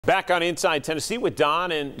Back on Inside Tennessee with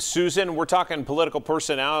Don and Susan. We're talking political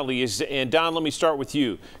personalities. And Don, let me start with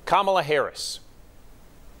you. Kamala Harris.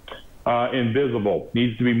 Invisible.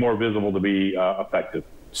 Needs to be more visible to be effective.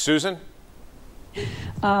 Susan?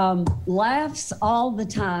 Laughs all the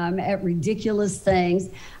time at ridiculous things.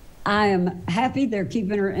 I am happy they're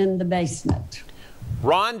keeping her in the basement.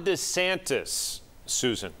 Ron DeSantis.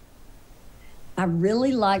 Susan? I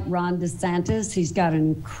really like Ron DeSantis. He's got an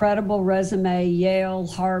incredible resume, Yale,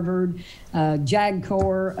 Harvard, JAG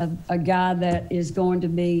Corps, a guy that is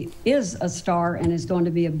a star and is going to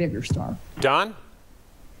be a bigger star. Don?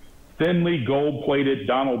 Thinly gold-plated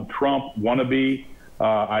Donald Trump wannabe.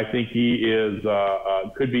 I think he is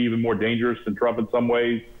could be even more dangerous than Trump in some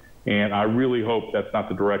ways, and I really hope that's not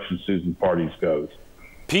the direction Susan's party goes.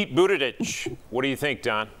 Pete Buttigieg. What do you think,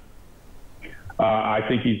 Don? I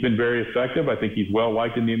think he's been very effective. I think he's well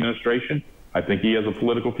liked in the administration. I think he has a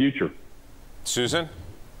political future. Susan?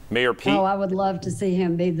 Mayor Pete? Oh, I would love to see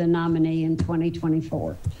him be the nominee in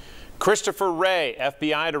 2024. Christopher Wray,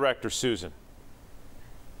 FBI Director. Susan?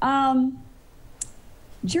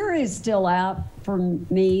 Jury is still out for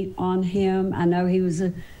me on him. I know he was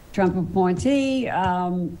a Trump appointee,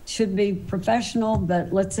 should be professional,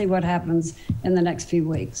 but let's see what happens in the next few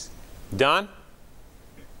weeks. Don?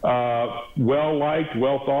 Well liked,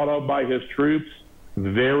 well thought of by his troops,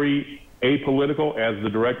 very apolitical, as the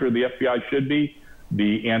director of the FBI should be,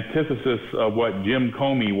 the antithesis of what Jim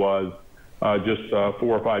Comey was just 4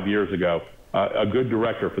 or 5 years ago. A good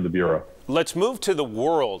director for the Bureau. Let's move to the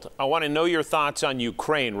world. I want to know your thoughts on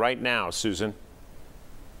Ukraine right now, Susan.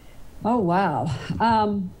 Oh, wow.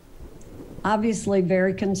 Obviously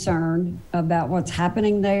very concerned about what's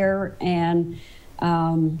happening there, and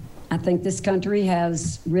I think this country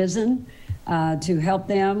has risen to help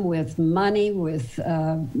them with money, with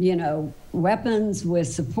weapons, with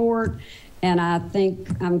support, and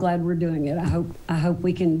I'm glad we're doing it. I hope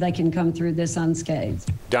they can come through this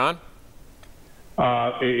unscathed. Don?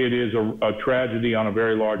 It is a tragedy on a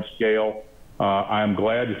very large scale. I am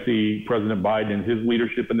glad to see President Biden and his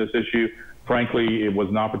leadership in this issue. Frankly, it was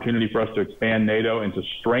an opportunity for us to expand NATO and to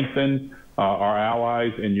strengthen our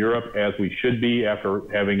allies in Europe, as we should be after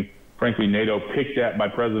having, frankly, NATO picked at by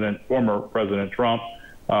former President Trump.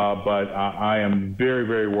 But I am very,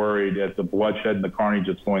 very worried at the bloodshed and the carnage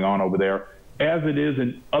that's going on over there, as it is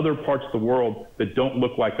in other parts of the world that don't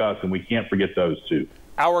look like us, and we can't forget those too.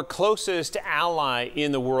 Our closest ally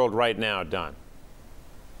in the world right now, Don?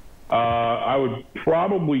 I would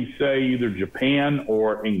probably say either Japan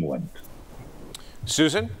or England.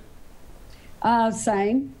 Susan?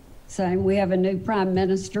 Same. We have a new prime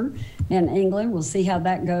minister in England. We'll see how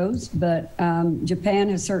that goes. But Japan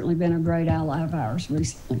has certainly been a great ally of ours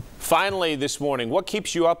recently. Finally, this morning, what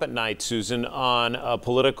keeps you up at night, Susan, on a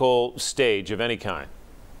political stage of any kind?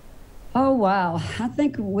 Oh, wow. I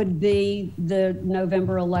think it would be the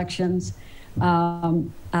November elections.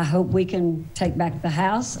 I hope we can take back the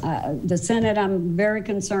House. The Senate, I'm very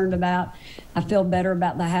concerned about. I feel better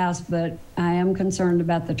about the House, but I am concerned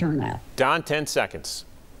about the turnout. Don, 10 seconds.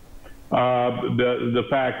 The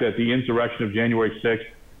fact that the insurrection of January 6th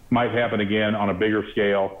might happen again on a bigger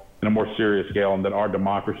scale and a more serious scale, and that our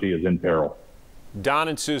democracy is in peril. Don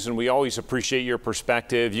and Susan, we always appreciate your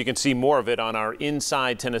perspective. You can see more of it on our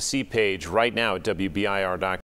Inside Tennessee page right now at WBIR.com.